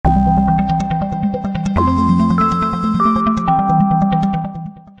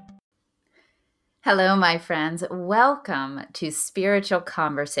Hello, my friends. Welcome to Spiritual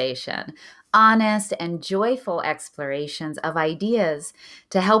Conversation, honest and joyful explorations of ideas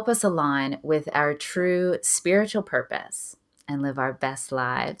to help us align with our true spiritual purpose and live our best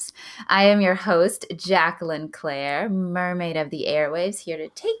lives. I am your host, Jacqueline Claire, mermaid of the airwaves, here to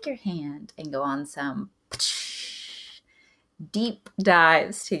take your hand and go on some deep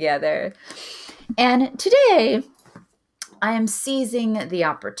dives together. And today, I am seizing the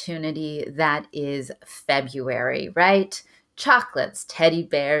opportunity that is February, right? Chocolates, teddy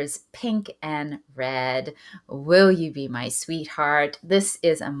bears, pink and red. Will you be my sweetheart? This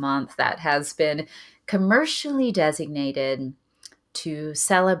is a month that has been commercially designated to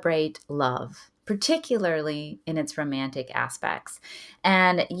celebrate love, particularly in its romantic aspects.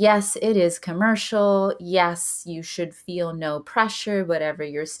 And yes, it is commercial. Yes, you should feel no pressure, whatever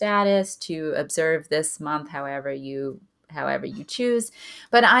your status, to observe this month however you choose.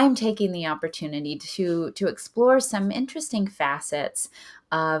 But I'm taking the opportunity to explore some interesting facets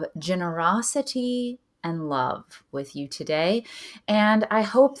of generosity and love with you today. And I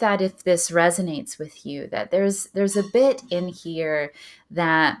hope that if this resonates with you, that there's a bit in here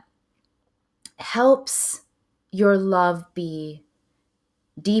that helps your love be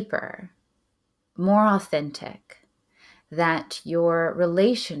deeper, more authentic, that your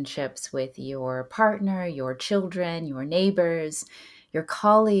relationships with your partner, your children, your neighbors, your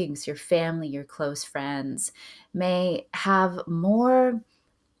colleagues, your family, your close friends may have more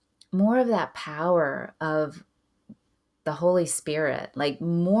of that power of the Holy Spirit, like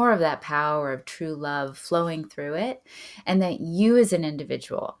more of that power of true love flowing through it, and that you as an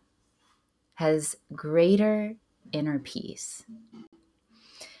individual has greater inner peace.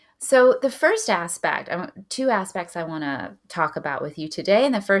 So the first aspect, two aspects I want to talk about with you today.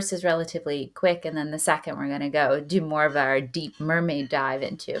 And the first is relatively quick. And then the second, we're going to go do more of our deep mermaid dive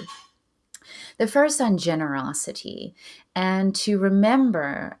into. The first on generosity, and to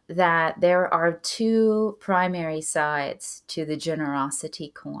remember that there are two primary sides to the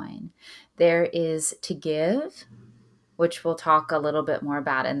generosity coin. There is to give, which we'll talk a little bit more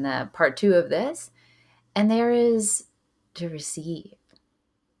about in the part 2 of this, and there is to receive.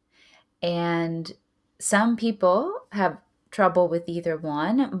 And some people have trouble with either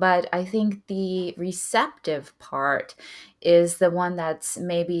one, but I think the receptive part is the one that's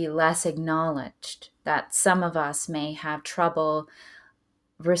maybe less acknowledged, that some of us may have trouble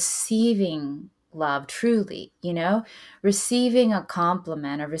receiving love truly, receiving a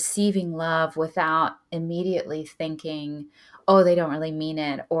compliment or receiving love without immediately thinking, oh, they don't really mean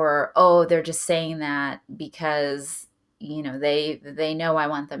it, or, oh, they're just saying that because they know I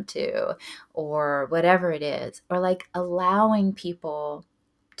want them to, or whatever it is, or like allowing people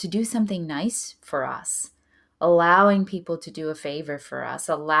to do something nice for us, allowing people to do a favor for us,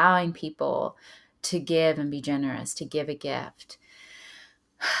 allowing people to give and be generous, to give a gift.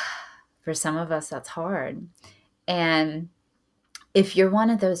 For some of us, that's hard. And if you're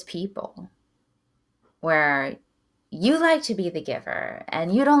one of those people where you like to be the giver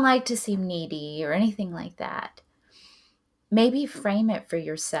and you don't like to seem needy or anything like that, maybe frame it for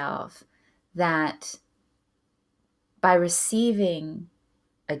yourself that by receiving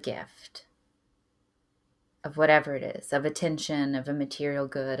a gift of whatever it is, of attention, of a material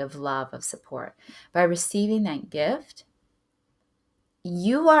good, of love, of support, by receiving that gift,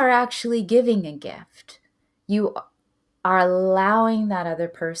 you are actually giving a gift. You are allowing that other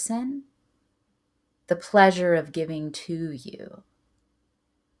person the pleasure of giving to you.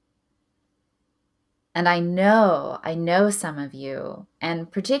 And I know some of you, and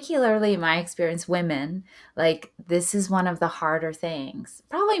particularly in my experience, women, like this is one of the harder things.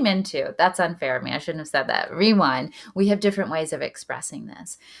 Probably men too. That's unfair of me. I shouldn't have said that. Rewind. We have different ways of expressing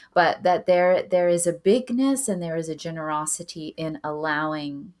this. But that there is a bigness and there is a generosity in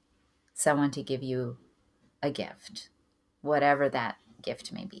allowing someone to give you a gift, whatever that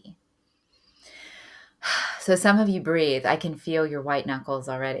gift may be. So some of you breathe. I can feel your white knuckles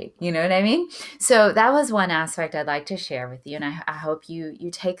already. You know what I mean? So that was one aspect I'd like to share with you. And I hope you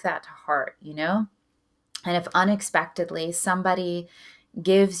take that to heart, And if unexpectedly somebody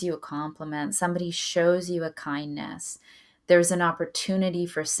gives you a compliment, somebody shows you a kindness, there's an opportunity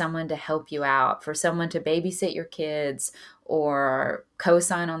for someone to help you out, for someone to babysit your kids or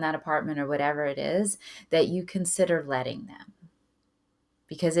co-sign on that apartment or whatever it is, that you consider letting them.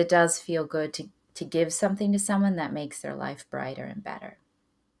 Because it does feel good to give something to someone that makes their life brighter and better.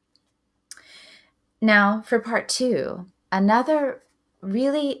 Now, for part 2, another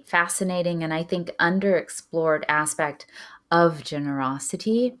really fascinating and I think underexplored aspect of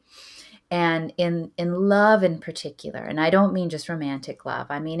generosity And in love in particular, and I don't mean just romantic love,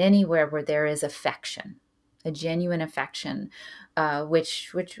 I mean anywhere where there is affection, a genuine affection, which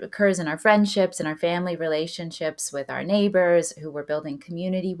occurs in our friendships and our family relationships with our neighbors who we're building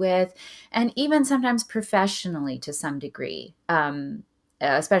community with, and even sometimes professionally to some degree.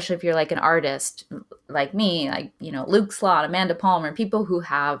 Especially if you're like an artist like me, like, Luke Slott, Amanda Palmer, people who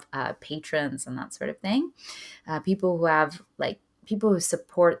have patrons and that sort of thing, people who have people who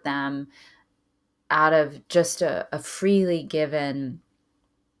support them out of just a freely given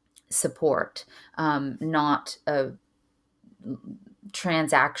support, not a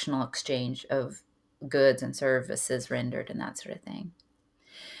transactional exchange of goods and services rendered and that sort of thing.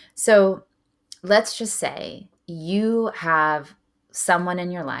 So let's just say you have someone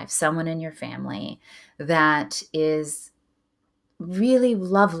in your life, someone in your family that is really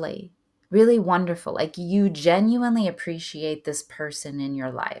lovely, really wonderful. Like, you genuinely appreciate this person in your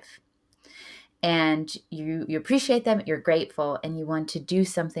life. And you appreciate them, you're grateful, and you want to do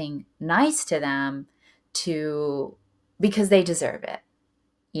something nice to them because they deserve it,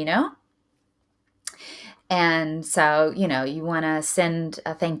 you know? And so, you want to send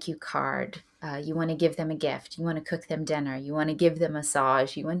a thank you card. You want to give them a gift. You want to cook them dinner. You want to give them a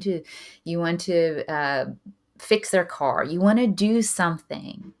massage. You want to fix their car. You want to do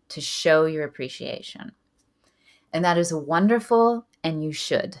something to show your appreciation. And that is wonderful, and you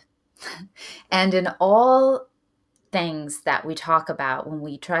should. And in all things that we talk about, when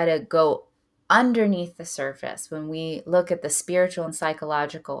we try to go underneath the surface, when we look at the spiritual and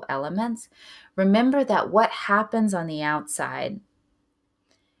psychological elements, remember that what happens on the outside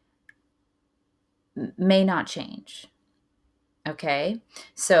may not change. Okay?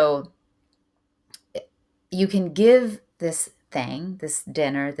 So you can give this thing, this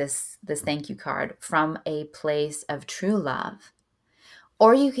dinner, this thank you card from a place of true love,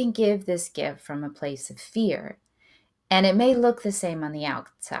 or you can give this gift from a place of fear. And it may look the same on the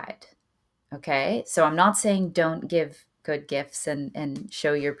outside. Okay, so I'm not saying don't give good gifts and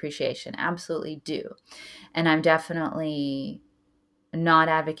show your appreciation. Absolutely do. And I'm definitely not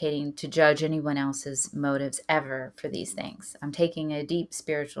advocating to judge anyone else's motives ever for these things. I'm taking a deep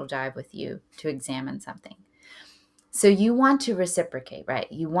spiritual dive with you to examine something. So you want to reciprocate,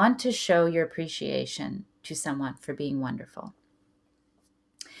 right? You want to show your appreciation to someone for being wonderful.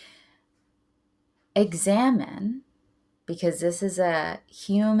 Examine, because this is a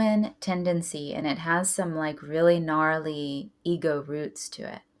human tendency and it has some really gnarly ego roots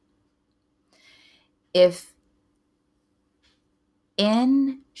to it. If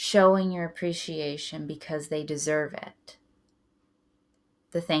in showing your appreciation because they deserve it,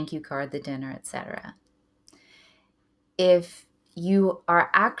 the thank you card, the dinner, etc., if you are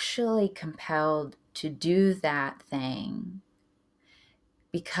actually compelled to do that thing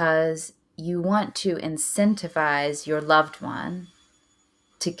because you want to incentivize your loved one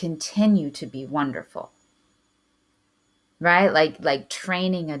to continue to be wonderful, right? Like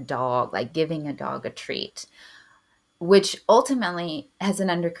training a dog, like giving a dog a treat, which ultimately has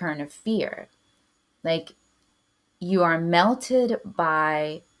an undercurrent of fear. Like, you are melted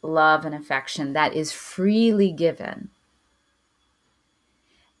by love and affection that is freely given.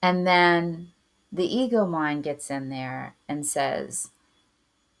 And then the ego mind gets in there and says,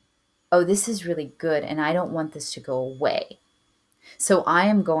 oh, this is really good, and I don't want this to go away. So I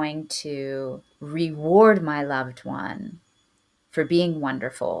am going to reward my loved one for being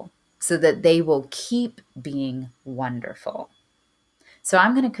wonderful so that they will keep being wonderful. So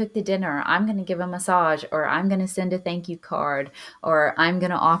I'm going to cook the dinner, I'm going to give a massage, or I'm going to send a thank you card, or I'm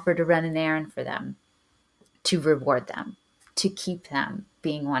going to offer to run an errand for them to reward them, to keep them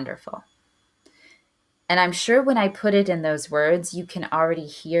being wonderful. And I'm sure when I put it in those words, you can already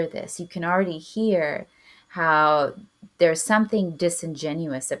hear this. You can already hear how there's something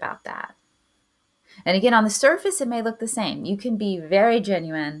disingenuous about that. And again, on the surface, it may look the same. You can be very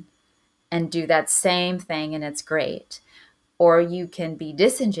genuine and do that same thing, and it's great. Or you can be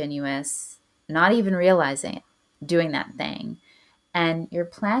disingenuous, not even realizing it, doing that thing. And you're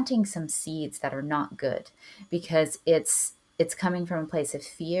planting some seeds that are not good because it's coming from a place of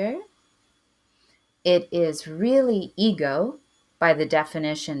fear. It is really ego, by the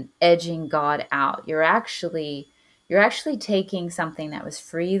definition, edging God out. You're actually taking something that was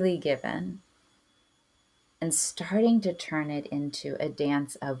freely given and starting to turn it into a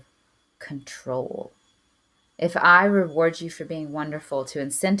dance of control. If I reward you for being wonderful to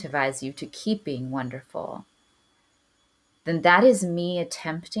incentivize you to keep being wonderful, then that is me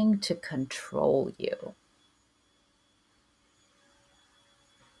attempting to control you.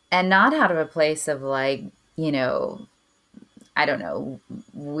 And not out of a place of I I don't know,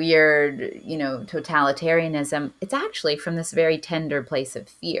 weird, totalitarianism, it's actually from this very tender place of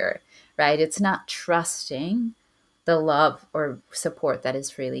fear, right? It's not trusting the love or support that is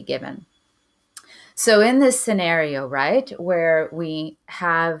freely given. So in this scenario, right, where we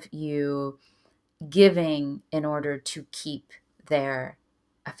have you giving in order to keep their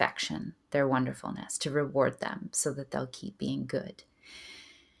affection, their wonderfulness, to reward them so that they'll keep being good,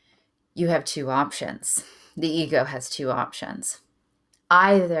 you have two options. The ego has two options.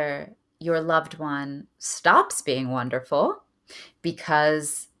 Either your loved one stops being wonderful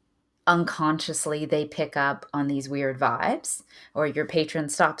because unconsciously they pick up on these weird vibes, or your patron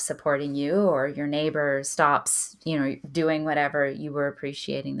stops supporting you, or your neighbor stops, doing whatever you were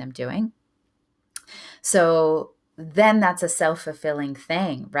appreciating them doing. So then that's a self-fulfilling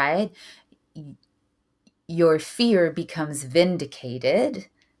thing, right? Your fear becomes vindicated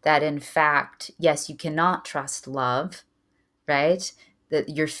that in fact, yes, you cannot trust love, right? That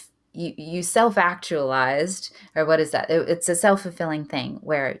you self-actualized, or what is that? It's a self-fulfilling thing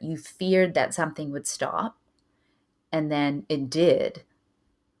where you feared that something would stop, and then it did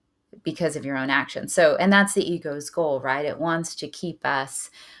because of your own actions. So, and that's the ego's goal, right? It wants to keep us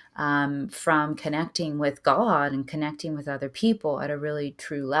from connecting with God and connecting with other people at a really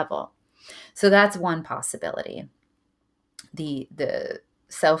true level. So that's one possibility, the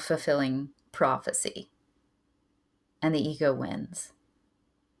self-fulfilling prophecy, and the ego wins.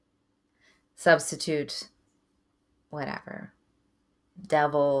 Substitute whatever,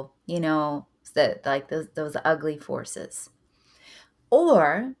 devil, that, like those ugly forces.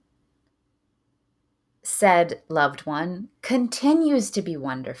 Or said loved one continues to be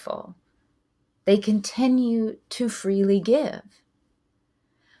wonderful. They continue to freely give.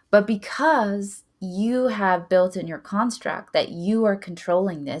 But because you have built in your construct that you are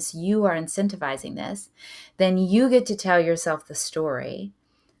controlling this, you are incentivizing this, then you get to tell yourself the story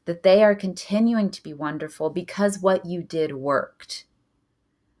that they are continuing to be wonderful because what you did worked.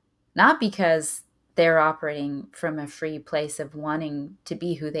 Not because they're operating from a free place of wanting to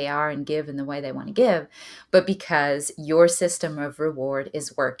be who they are and give in the way they want to give, but because your system of reward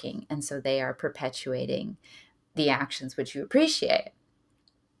is working. And so they are perpetuating the actions which you appreciate.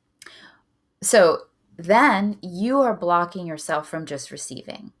 So then you are blocking yourself from just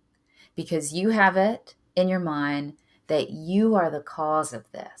receiving, because you have it in your mind that you are the cause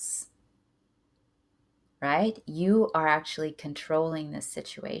of this, right? You are actually controlling this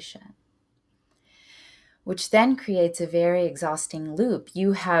situation, which then creates a very exhausting loop.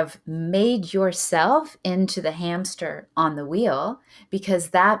 You have made yourself into the hamster on the wheel, because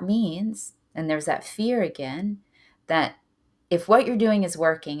that means, and there's that fear again, that if what you're doing is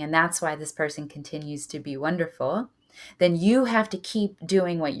working, and that's why this person continues to be wonderful, then you have to keep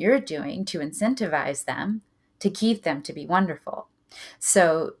doing what you're doing to incentivize them, to keep them to be wonderful.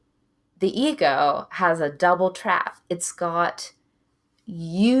 So the ego has a double trap. It's got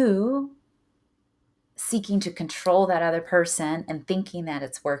you seeking to control that other person and thinking that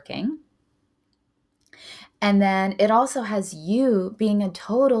it's working. And then it also has you being a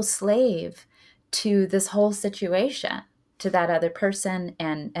total slave to this whole situation, to that other person,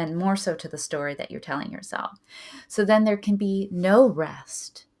 and more so to the story that you're telling yourself. So then there can be no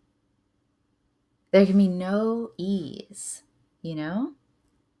rest. There can be no ease,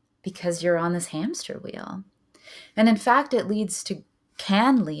 because you're on this hamster wheel. And in fact,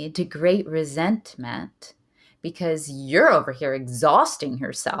 can lead to great resentment, because you're over here exhausting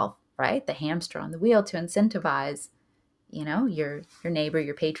yourself, right? The hamster on the wheel, to incentivize, your neighbor,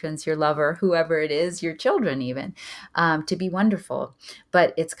 your patrons, your lover, whoever it is, your children even, to be wonderful.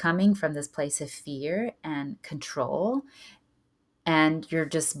 But it's coming from this place of fear and control, and you're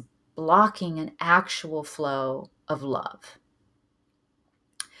just blocking an actual flow of love.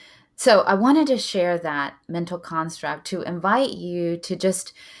 So I wanted to share that mental construct to invite you to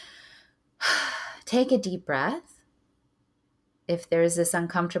just take a deep breath. If there's this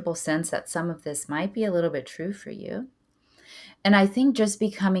uncomfortable sense that some of this might be a little bit true for you. And I think just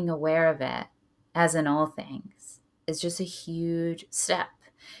becoming aware of it, as in all things, is just a huge step.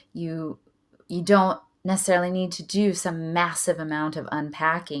 You don't necessarily need to do some massive amount of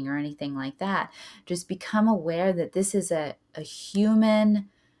unpacking or anything like that. Just become aware that this is a human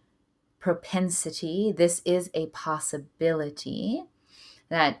propensity. This is a possibility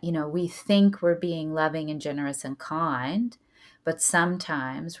that, we think we're being loving and generous and kind, but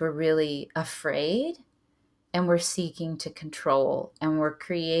sometimes we're really afraid, and we're seeking to control, and we're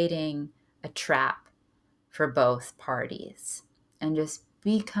creating a trap for both parties. And just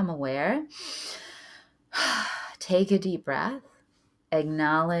become aware. Take a deep breath.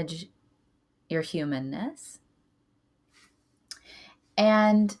 Acknowledge your humanness.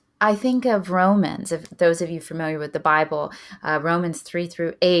 And I think of Romans, if those of you familiar with the Bible, Romans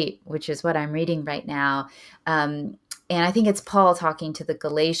 3-8, which is what I'm reading right now. And I think it's Paul talking to the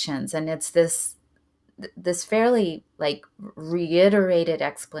Galatians, and it's this fairly like reiterated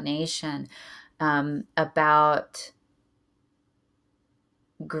explanation about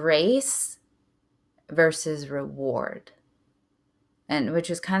grace versus reward, and which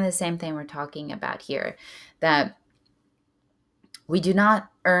is kind of the same thing we're talking about here, that we do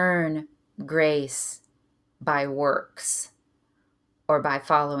not earn grace by works or by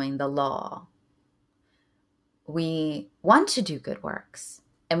following the law. We want to do good works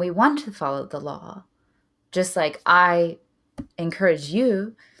and we want to follow the law, just like I encourage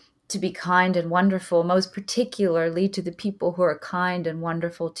you to be kind and wonderful, most particularly to the people who are kind and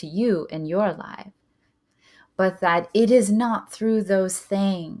wonderful to you in your life. But that it is not through those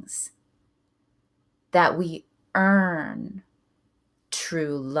things that we earn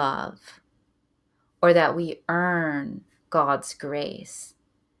true love or that we earn God's grace.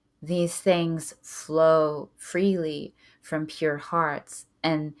 These things flow freely from pure hearts.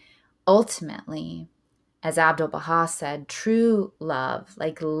 And ultimately, as Abdul Baha said, true love,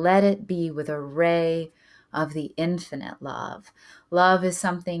 like let it be with a ray of the infinite love. Love is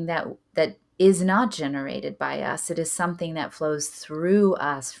something that is not generated by us. It is something that flows through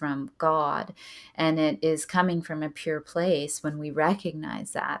us from God. And it is coming from a pure place when we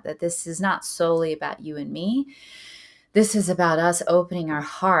recognize that this is not solely about you and me. This is about us opening our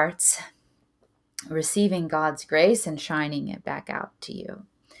hearts, receiving God's grace and shining it back out to you.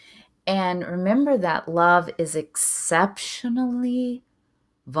 And remember that love is exceptionally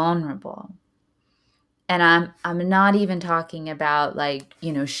vulnerable. And I'm not even talking about like,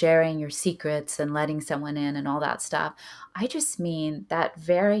 sharing your secrets and letting someone in and all that stuff. I just mean that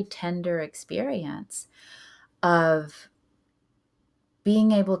very tender experience of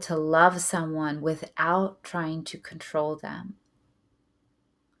being able to love someone without trying to control them.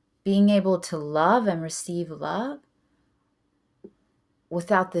 Being able to love and receive love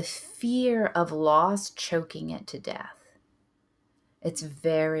without the fear of loss choking it to death. It's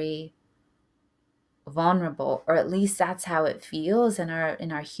very vulnerable, or at least that's how it feels in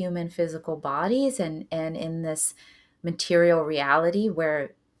our human physical bodies and in this material reality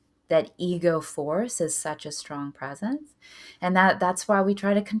where that ego force is such a strong presence. And that's why we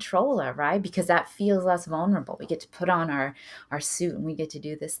try to control it, right? Because that feels less vulnerable. We get to put on our suit and we get to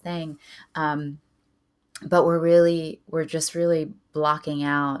do this thing. But we're just really blocking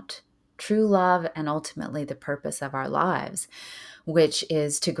out true love and ultimately the purpose of our lives, which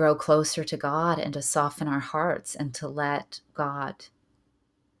is to grow closer to God and to soften our hearts and to let God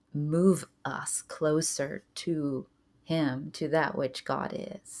move us closer to Him, to that which God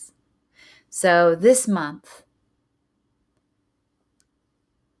is. So this month,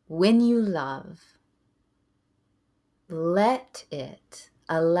 when you love, allow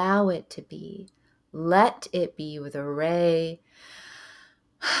it to be. Let it be with a ray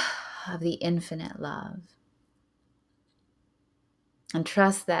of the infinite love. And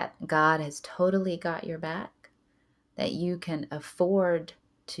trust that God has totally got your back, that you can afford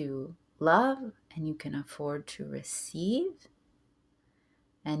to love and you can afford to receive,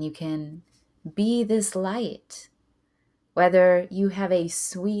 and you can be this light, whether you have a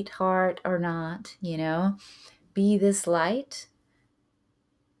sweetheart or not, be this light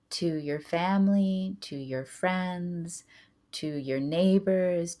to your family, to your friends, to your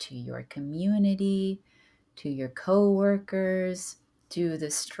neighbors, to your community, to your co-workers, to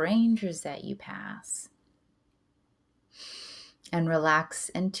the strangers that you pass. And relax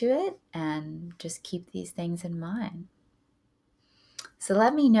into it and just keep these things in mind. So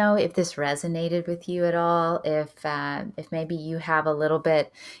let me know if this resonated with you at all, if maybe you have a little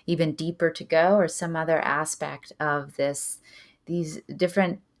bit even deeper to go or some other aspect of these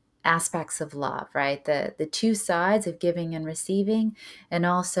different aspects of love, right? The two sides of giving and receiving, and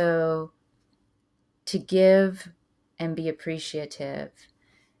also to give and be appreciative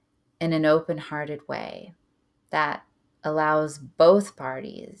in an open-hearted way that allows both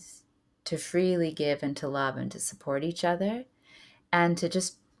parties to freely give and to love and to support each other, and to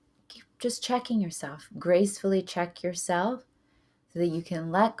just checking yourself, gracefully check yourself so that you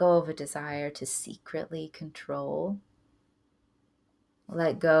can let go of a desire to secretly control,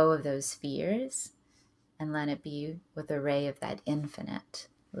 let go of those fears, and let it be with a ray of that infinite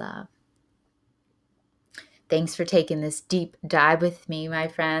love. Thanks for taking this deep dive with me, my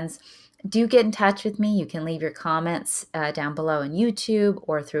friends. do get in touch with me. You can leave your comments down below on YouTube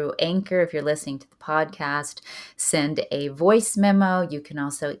or through Anchor if you're listening to the podcast. Send a voice memo. You can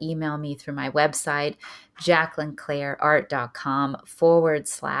also email me through my website,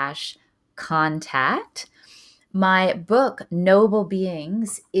 JacquelineClaireArt.com/contact. My book, Noble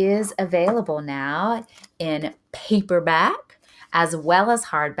Beings, is available now in paperback as well as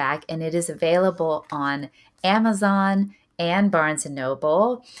hardback, and it is available on Amazon and Barnes &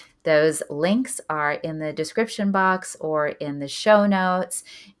 Noble. Those links are in the description box or in the show notes.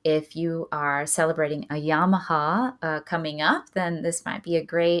 If you are celebrating a Yamaha coming up, then this might be a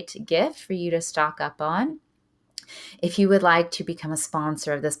great gift for you to stock up on. If you would like to become a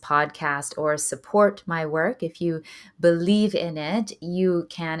sponsor of this podcast or support my work, if you believe in it, you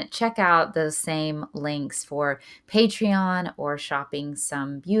can check out those same links for Patreon or shopping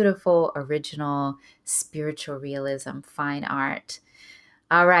some beautiful, original, spiritual realism, fine art.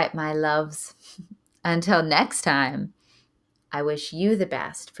 All right, my loves, until next time, I wish you the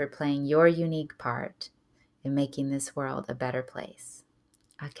best for playing your unique part in making this world a better place.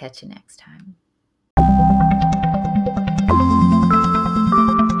 I'll catch you next time.